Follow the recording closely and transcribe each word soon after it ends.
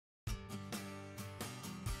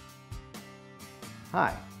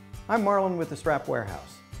Hi, I'm Marlin with the Strap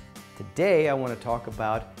Warehouse. Today I want to talk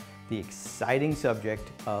about the exciting subject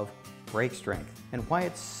of brake strength and why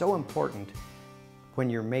it's so important when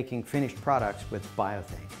you're making finished products with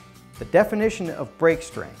biothane. The definition of brake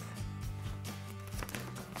strength.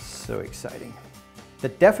 So exciting. The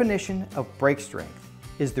definition of brake strength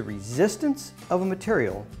is the resistance of a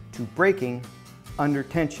material to braking under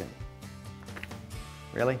tension.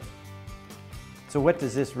 Really? So what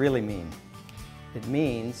does this really mean? It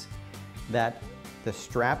means that the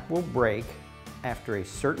strap will break after a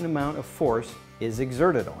certain amount of force is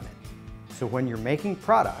exerted on it. So when you're making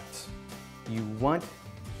products, you want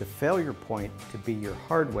the failure point to be your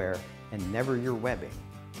hardware and never your webbing.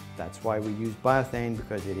 That's why we use biothane,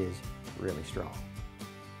 because it is really strong.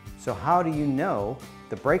 So how do you know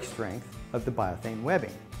the brake strength of the biothane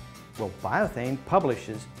webbing? Well, biothane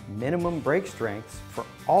publishes minimum brake strengths for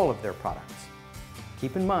all of their products.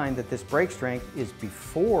 Keep in mind that this brake strength is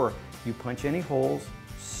before you punch any holes,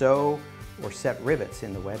 sew, or set rivets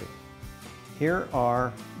in the webbing. Here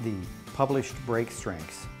are the published brake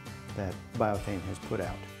strengths that biothane has put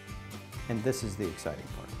out. And this is the exciting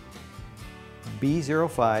part.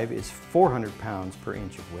 B05 is 400 pounds per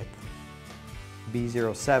inch of width.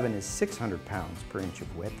 B07 is 600 pounds per inch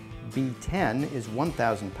of width. B10 is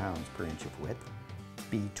 1,000 pounds per inch of width.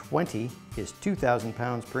 B20 is 2,000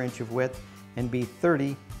 pounds per inch of width. And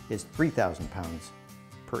B30 is 3,000 pounds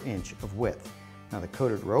per inch of width. Now the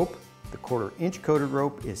coated rope, the 1/4 inch coated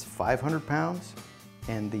rope is 500 pounds,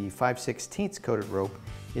 and the 5/16 coated rope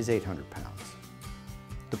is 800 pounds.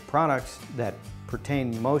 The products that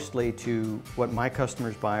pertain mostly to what my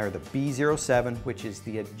customers buy are the B07, which is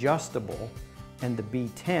the adjustable, and the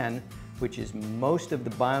B10, which is most of the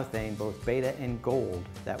biothane, both beta and gold,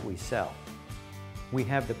 that we sell. We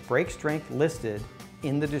have the brake strength listed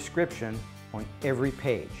in the description on every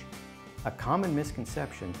page. A common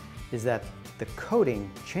misconception is that the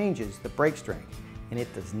coating changes the brake strength, and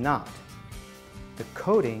it does not. The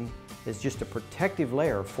coating is just a protective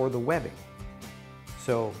layer for the webbing.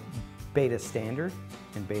 So beta standard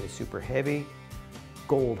and beta super heavy,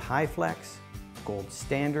 gold high flex, gold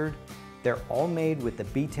standard, they're all made with the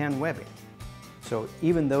B10 webbing. So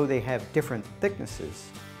even though they have different thicknesses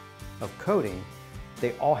of coating,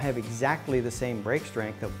 they all have exactly the same brake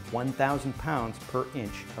strength of 1,000 pounds per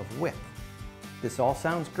inch of width. This all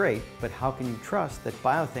sounds great, but how can you trust that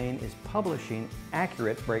biothane is publishing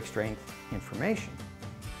accurate brake strength information?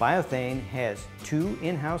 Biothane has 2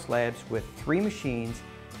 in-house labs with 3 machines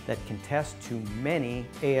that can test to many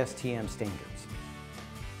ASTM standards.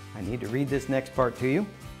 I need to read this next part to you,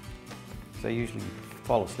 so I usually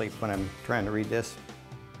fall asleep when I'm trying to read this.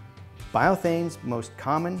 Biothene's most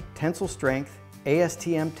common tensile strength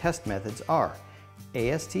ASTM test methods are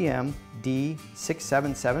ASTM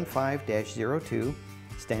D6775-02,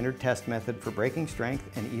 standard test method for braking strength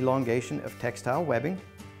and elongation of textile webbing,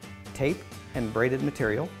 tape and braided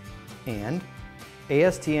material, and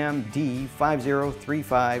ASTM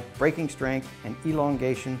D5035, braking strength and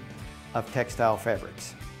elongation of textile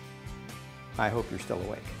fabrics. I hope you're still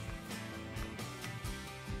awake.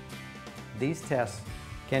 These tests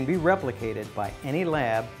can be replicated by any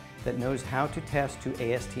lab that knows how to test to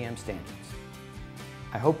ASTM standards.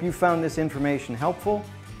 I hope you found this information helpful,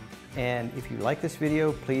 and if you like this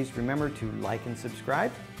video, please remember to like and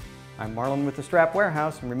subscribe. I'm Marlin with the Strap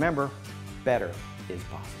Warehouse, and remember, better is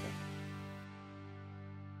possible.